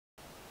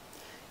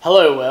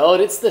Hello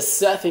world, it's the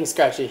Surfing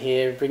Scratcher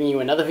here, bringing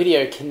you another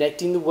video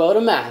connecting the world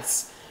of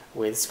maths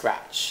with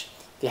Scratch.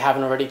 If you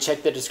haven't already,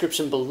 check the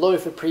description below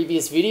for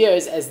previous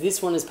videos, as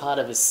this one is part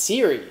of a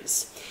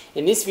series.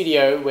 In this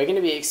video, we're going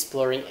to be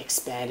exploring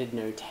expanded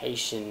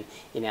notation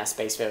in our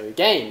space value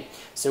game.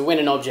 So when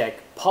an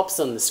object pops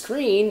on the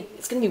screen,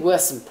 it's going to be worth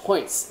some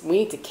points. We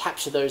need to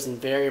capture those in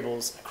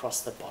variables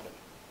across the bottom.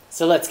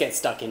 So let's get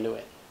stuck into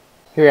it.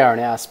 Here we are in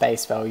our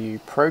space value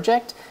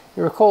project.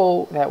 You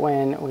recall that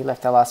when we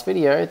left our last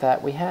video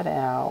that we had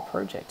our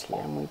project here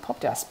and we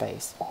popped our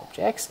space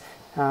objects.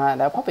 They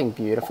were popping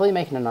beautifully,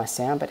 making a nice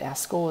sound, but our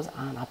scores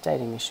aren't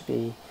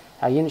updating.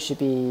 Our units should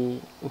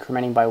be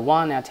incrementing by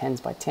 1, our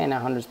 10s by 10,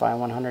 our 100s by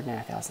 100, and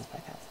our 1000s by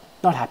 1000.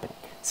 Not happening.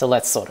 So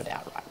let's sort it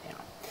out right now.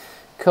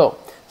 Cool.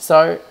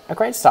 So a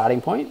great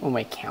starting point when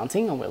we're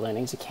counting and we're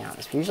learning to count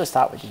is we usually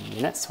start with the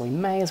units, so we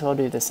may as well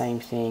do the same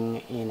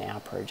thing in our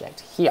project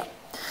here.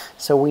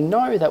 So we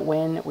know that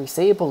when we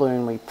see a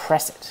balloon, we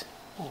press it,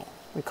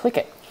 we click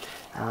it.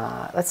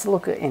 Let's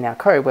look in our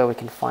code where we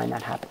can find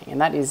that happening.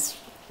 And that is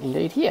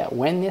indeed here,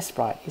 when this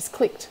sprite is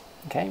clicked,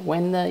 okay?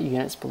 When the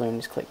units balloon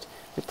is clicked.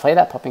 We play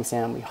that popping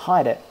sound, we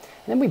hide it,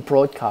 and then we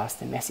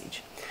broadcast the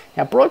message.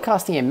 Now,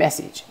 broadcasting a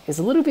message is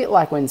a little bit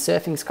like when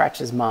Surfing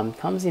Scratcher's mum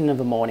comes in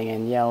the morning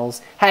and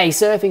yells, "Hey,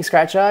 Surfing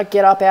Scratcher,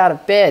 get up out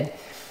of bed."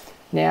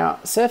 Now,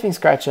 Surfing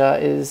Scratcher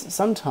is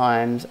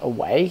sometimes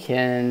awake,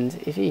 and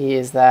if he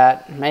hears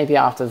that, maybe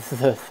after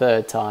the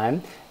third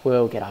time,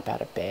 we'll get up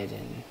out of bed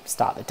and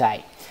start the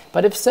day.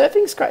 But if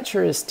Surfing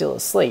Scratcher is still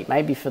asleep,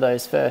 maybe for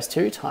those first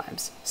 2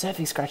 times,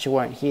 Surfing Scratcher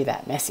won't hear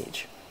that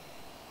message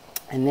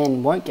and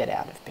then won't get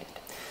out of bed.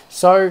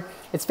 So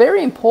it's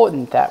very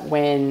important that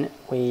when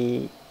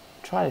we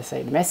try to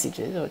say the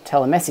messages or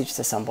tell a message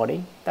to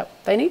somebody, that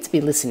they need to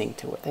be listening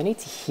to it. They need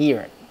to hear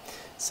it.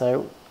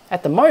 So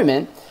at the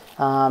moment,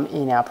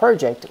 in our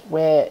project,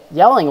 we're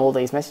yelling all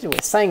these messages,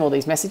 we're saying all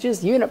these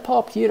messages, unit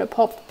popped,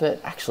 but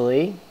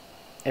actually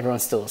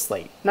everyone's still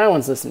asleep. No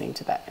one's listening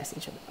to that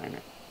message at the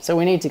moment. So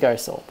we need to go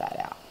sort that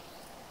out.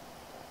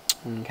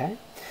 Okay.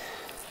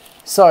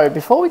 So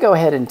before we go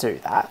ahead and do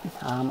that,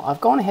 I've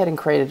gone ahead and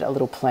created a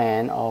little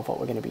plan of what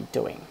we're going to be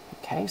doing.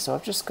 Okay, so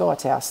I've just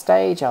got our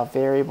stage, our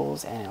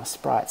variables, and our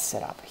sprites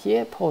set up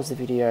here. Pause the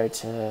video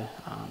to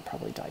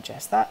probably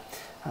digest that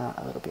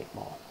a little bit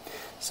more.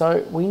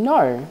 So we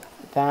know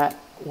that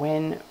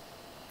when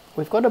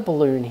we've got a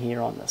balloon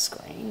here on the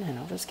screen, and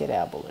I'll just get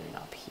our balloon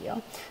up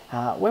here,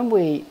 when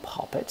we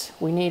pop it,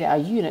 we need our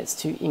units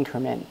to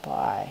increment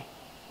by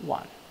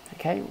 1,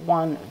 okay,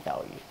 1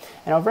 value.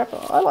 And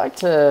I like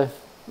to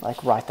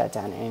write that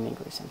down in an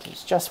English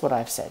sentence, just what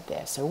I've said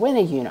there. So when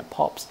a unit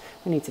pops,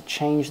 we need to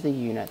change the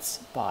units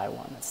by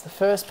 1. That's the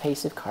first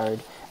piece of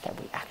code that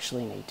we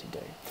actually need to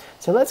do.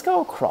 So let's go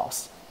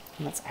across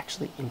and let's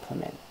actually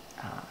implement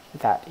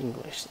that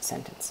English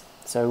sentence.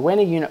 So when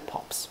a unit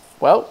pops,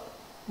 well,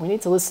 we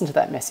need to listen to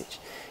that message.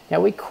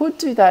 Now we could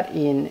do that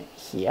in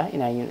here,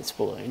 in our units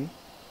balloon,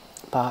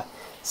 but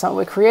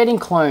we're creating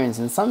clones,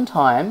 and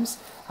sometimes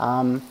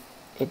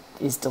it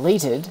is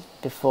deleted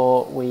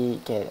before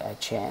we get a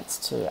chance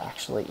to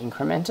actually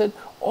increment it,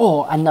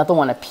 or another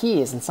one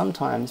appears, and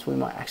sometimes we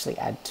might actually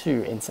add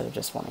 2 instead of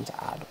just wanting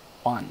to add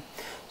 1.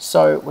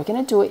 So we're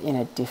going to do it in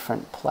a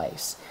different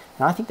place.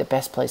 And I think the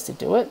best place to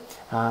do it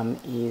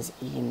is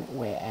in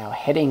where our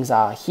headings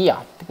are here,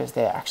 because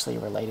they're actually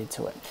related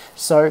to it.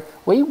 So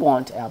we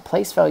want our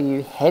place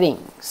value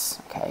headings,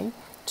 okay,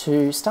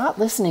 to start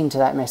listening to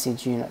that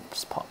message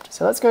units popped.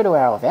 So let's go to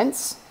our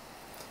events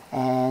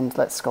and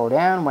let's scroll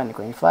down. When the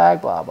green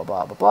flag, blah, blah,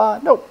 blah, blah, blah.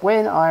 Nope,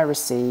 when I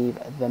receive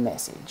the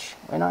message.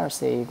 When I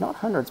receive, not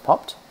hundreds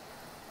popped,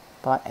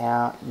 but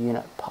our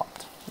unit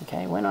popped.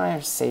 Okay, when I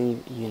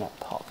receive unit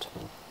popped.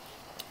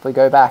 If we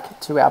go back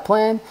to our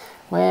plan,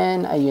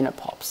 when a unit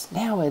pops,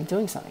 now we're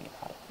doing something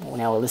about it. Well,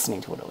 now we're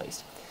listening to it at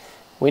least.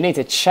 We need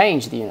to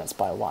change the units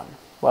by 1.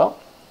 Well,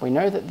 we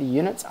know that the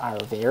units are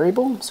a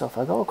variable, so if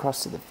I go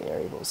across to the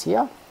variables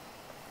here,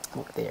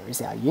 look, there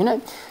is our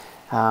unit.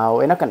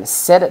 We're not going to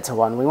set it to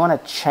 1, we want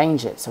to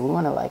change it. So we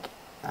want to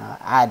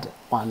add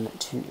 1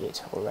 to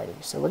it already.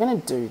 So we're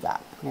going to do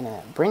that. I'm going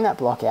to bring that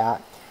block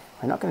out.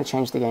 We're not going to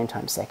change the game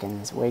time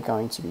seconds. We're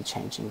going to be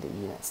changing the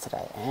units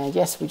today. And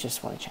yes, we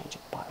just want to change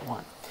it by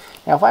 1.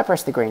 Now if I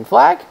press the green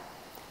flag,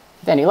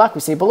 with any luck, we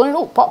see a balloon.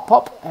 Oh, pop,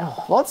 pop.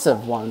 Oh, lots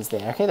of 1s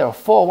there. Okay, there are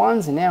 4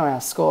 1s, and now our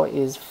score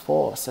is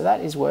 4. So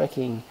that is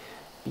working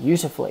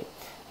beautifully.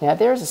 Now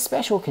there is a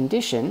special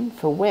condition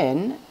for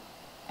when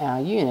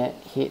our unit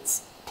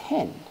hits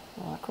 10.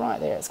 Like right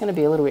there. It's going to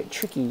be a little bit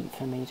tricky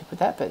for me to put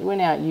that, but when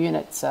our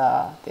units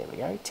are, there we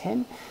go,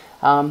 10,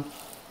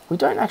 we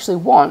don't actually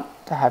want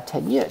to have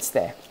 10 units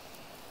there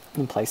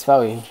in place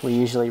value. We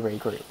usually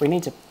regroup. We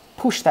need to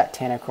push that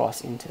 10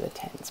 across into the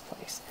 10s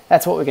place.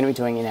 That's what we're going to be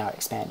doing in our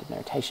expanded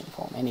notation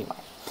form anyway.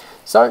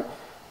 So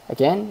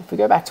again, if we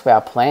go back to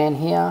our plan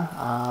here,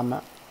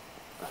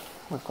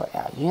 we've got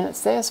our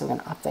units there, so we're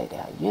going to update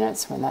our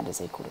units. When that is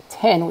equal to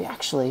 10, we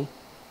actually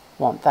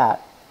want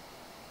that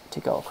to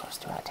go across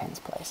to our tens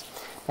place.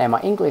 Now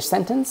my English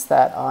sentence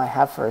that I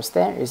have for us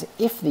there is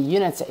if the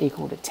units are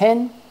equal to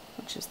 10,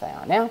 which is they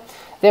are now,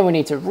 then we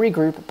need to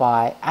regroup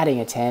by adding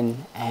a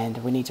 10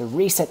 and we need to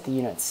reset the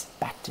units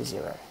back to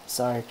 0.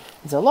 So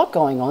there's a lot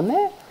going on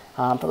there,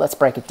 but let's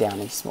break it down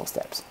into small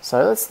steps.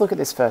 So let's look at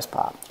this first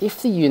part.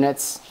 If the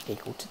units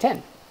equal to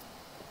 10.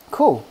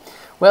 Cool.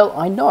 Well,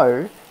 I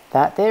know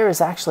that there is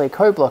actually a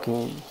code block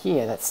in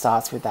here that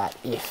starts with that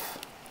if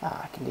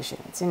condition.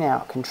 It's in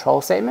our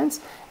control statements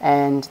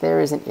and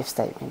there is an if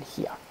statement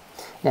here.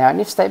 Now an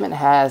if statement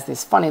has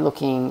this funny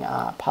looking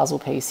puzzle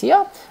piece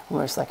here,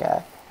 almost like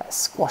a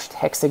squashed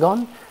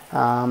hexagon.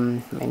 I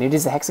mean it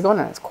is a hexagon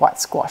and it's quite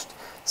squashed.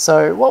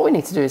 So what we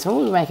need to do is when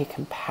we make a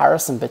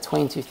comparison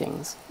between two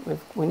things,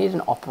 we need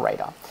an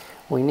operator.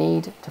 We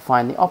need to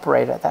find the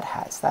operator that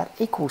has that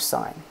equal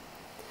sign.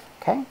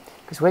 Okay,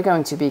 because we're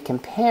going to be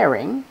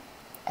comparing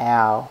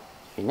our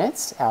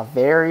units, our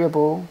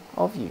variable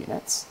of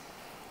units,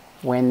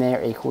 when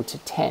they're equal to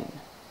 10.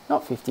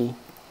 Not 50,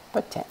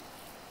 but 10.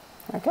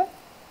 Okay?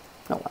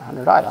 Not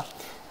 100 either.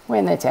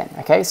 When they're 10.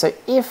 Okay, so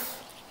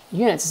if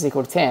units is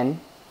equal to 10,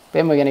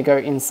 then we're going to go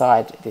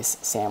inside this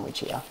sandwich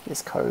here,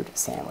 this code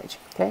sandwich.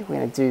 Okay, we're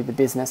going to do the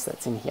business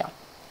that's in here.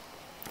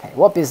 Okay,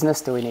 what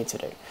business do we need to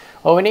do?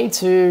 Well, we need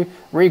to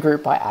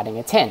regroup by adding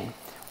a 10.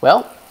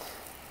 Well,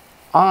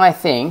 I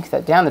think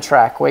that down the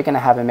track, we're going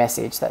to have a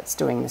message that's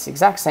doing this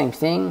exact same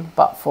thing,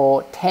 but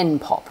for 10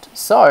 popped.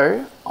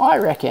 So I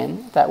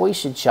reckon that we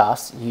should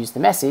just use the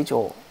message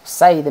or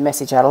say the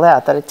message out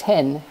loud that a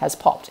 10 has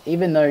popped,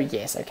 even though,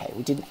 yes, okay,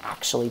 we didn't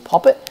actually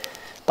pop it,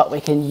 but we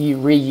can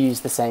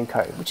reuse the same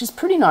code, which is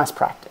pretty nice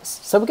practice.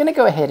 So we're going to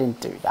go ahead and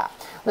do that.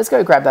 Let's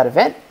go grab that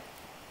event.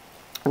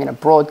 I'm going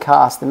to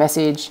broadcast the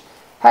message,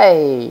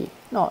 hey,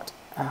 not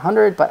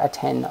 100, but a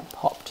 10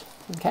 popped.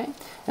 Okay, and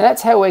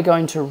that's how we're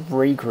going to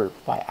regroup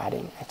by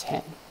adding a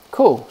 10.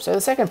 Cool, so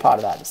the second part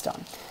of that is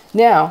done.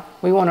 Now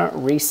we want to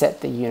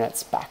reset the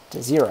units back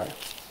to 0.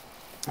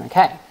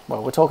 Okay,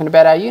 well, we're talking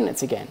about our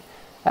units again.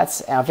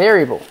 That's our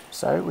variable.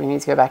 So we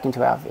need to go back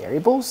into our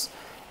variables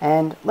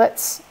and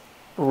let's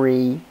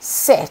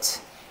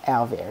reset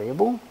our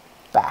variable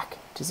back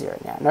to 0.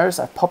 Now notice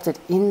I've popped it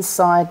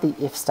inside the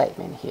if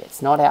statement here.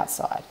 It's not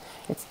outside.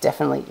 It's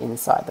definitely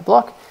inside the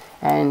block.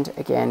 And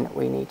again,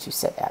 we need to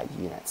set our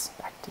units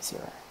back to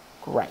 0.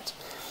 Great.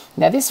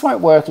 Now this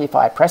won't work if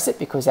I press it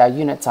because our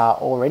units are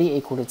already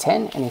equal to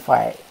 10. And if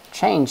I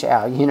change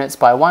our units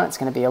by 1, it's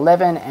going to be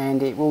 11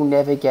 and it will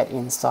never get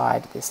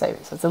inside this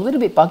statement. So it's a little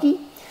bit buggy.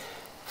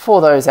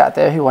 For those out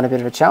there who want a bit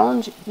of a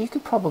challenge, you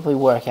could probably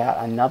work out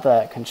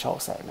another control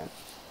statement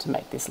to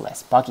make this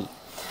less buggy.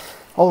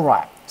 All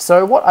right,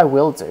 so what I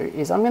will do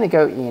is I'm going to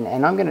go in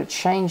and I'm going to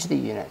change the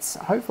units,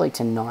 hopefully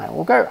to 9.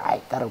 We'll go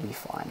 8, that'll be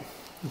fine.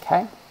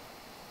 Okay,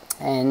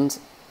 and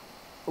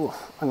I'm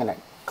going to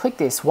click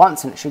this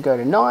once and it should go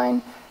to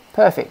 9.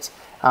 Perfect.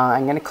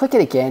 I'm going to click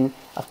it again.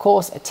 Of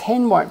course, a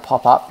 10 won't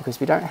pop up because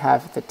we don't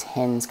have the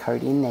 10s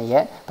code in there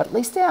yet, but at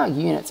least our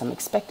units, I'm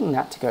expecting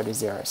that to go to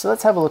 0. So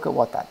let's have a look at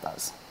what that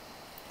does.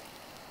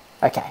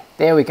 Okay,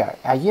 there we go.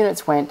 Our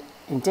units went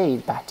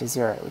indeed back to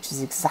 0, which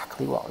is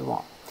exactly what we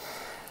want.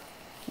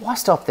 Why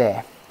stop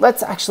there?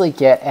 Let's actually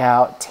get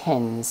our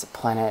 10s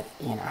planet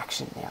in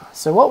action now.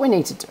 So what we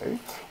need to do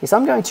is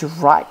I'm going to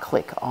right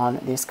click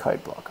on this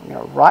code block. I'm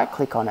going to right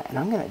click on it and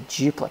I'm going to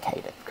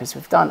duplicate it because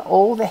we've done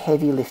all the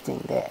heavy lifting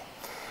there.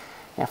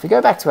 Now if we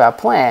go back to our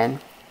plan,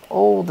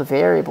 all the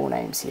variable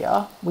names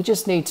here, we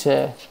just need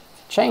to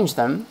change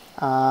them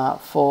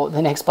for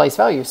the next place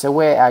value. So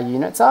where our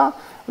units are,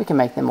 we can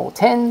make them all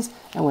 10s,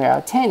 and where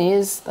our 10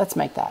 is, let's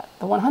make that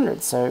the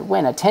 100. So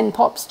when a 10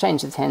 pops,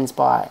 change the 10s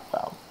by,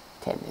 well,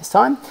 10 this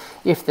time.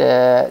 If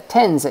the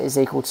 10s is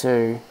equal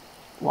to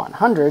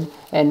 100,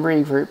 then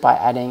regroup by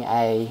adding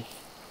a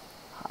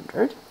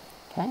 100,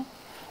 okay?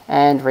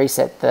 And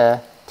reset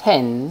the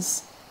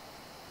 10s,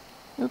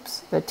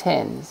 the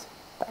 10s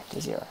back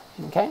to 0,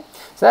 okay?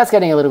 So that's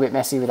getting a little bit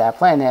messy with our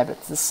plan there, but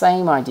it's the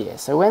same idea.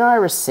 So when I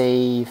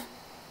receive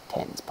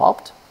 10s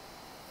popped,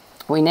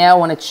 we now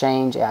want to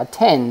change our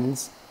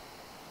 10s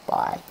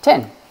by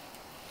 10,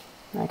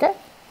 okay?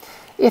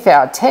 If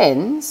our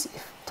 10s,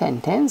 if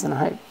 10 10s, and I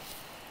hope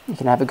you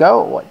can have a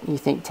go at what you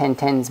think 10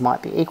 10s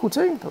might be equal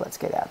to, but let's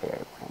get our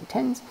variable name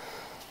 10s.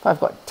 If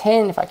I've got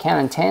 10, if I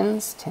count in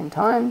 10s 10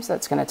 times,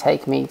 that's going to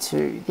take me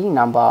to the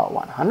number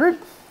 100.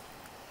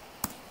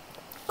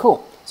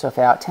 Cool. So if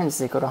our 10s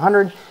is equal to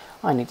 100,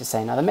 I need to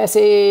say another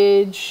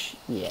message.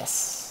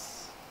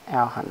 Yes,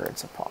 our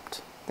hundreds have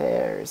popped.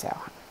 There's our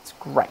hundreds.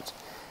 Great.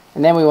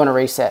 And then we want to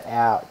reset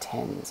our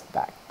 10s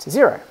back to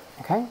 0.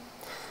 Okay.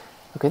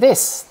 Look at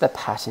this. The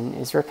pattern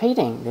is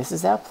repeating. This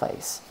is our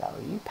place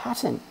value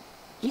pattern.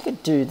 You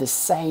could do the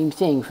same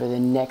thing for the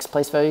next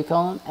place value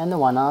column and the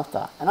one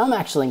after. And I'm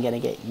actually going to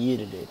get you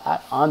to do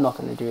that. I'm not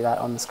going to do that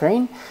on the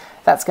screen.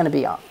 That's going to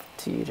be up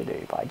to you to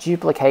do by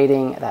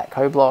duplicating that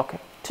code block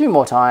 2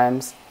 more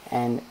times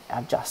and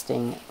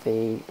adjusting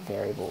the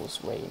variables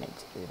where you need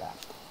to do that.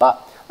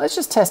 But let's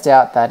just test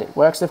out that it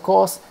works, of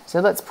course. So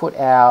let's put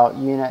our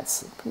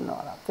units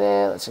not up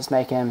there. Let's just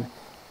make them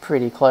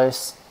pretty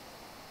close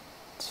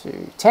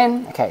to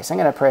 10. Okay, so I'm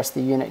going to press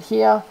the unit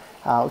here.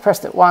 We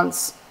pressed it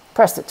once,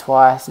 pressed it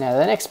twice. Now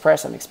the next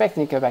press, I'm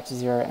expecting it to go back to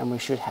 0, and we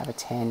should have a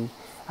 10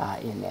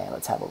 in there.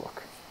 Let's have a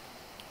look.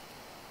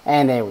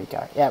 And there we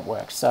go. Yeah, it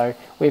works. So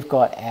we've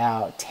got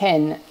our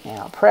 10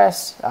 now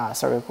pressed.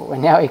 We're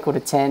now equal to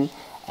 10,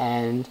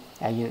 and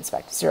our unit's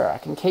back to 0. I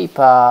can keep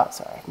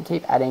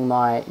adding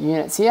my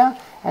units here,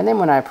 and then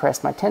when I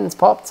press my 10's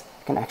popped,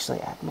 I can actually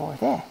add more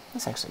there.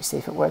 Let's actually see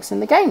if it works in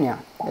the game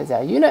now. There's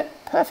our unit.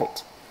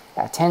 Perfect.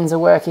 Our 10s are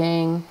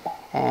working,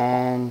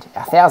 and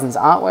our thousands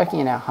aren't working,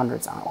 and our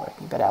hundreds aren't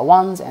working. But our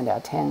 1s and our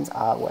 10s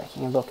are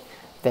working. And look,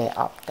 they're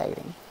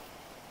updating.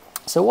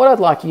 So what I'd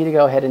like you to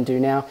go ahead and do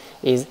now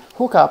is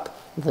hook up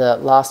the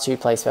last 2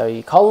 place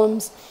value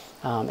columns.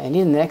 And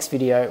in the next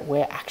video,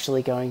 we're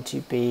actually going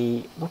to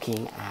be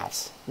looking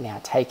at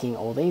now taking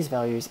all these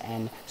values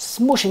and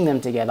smushing them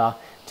together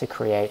to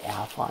create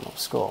our final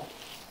score.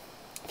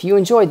 If you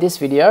enjoyed this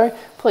video,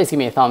 please give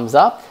me a thumbs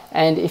up.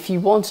 And if you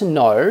want to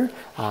know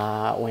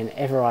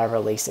whenever I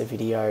release a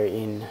video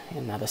in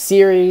another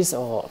series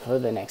or for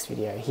the next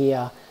video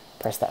here,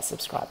 press that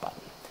subscribe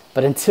button.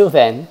 But until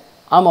then,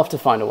 I'm off to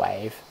find a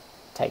wave.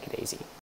 Take it easy.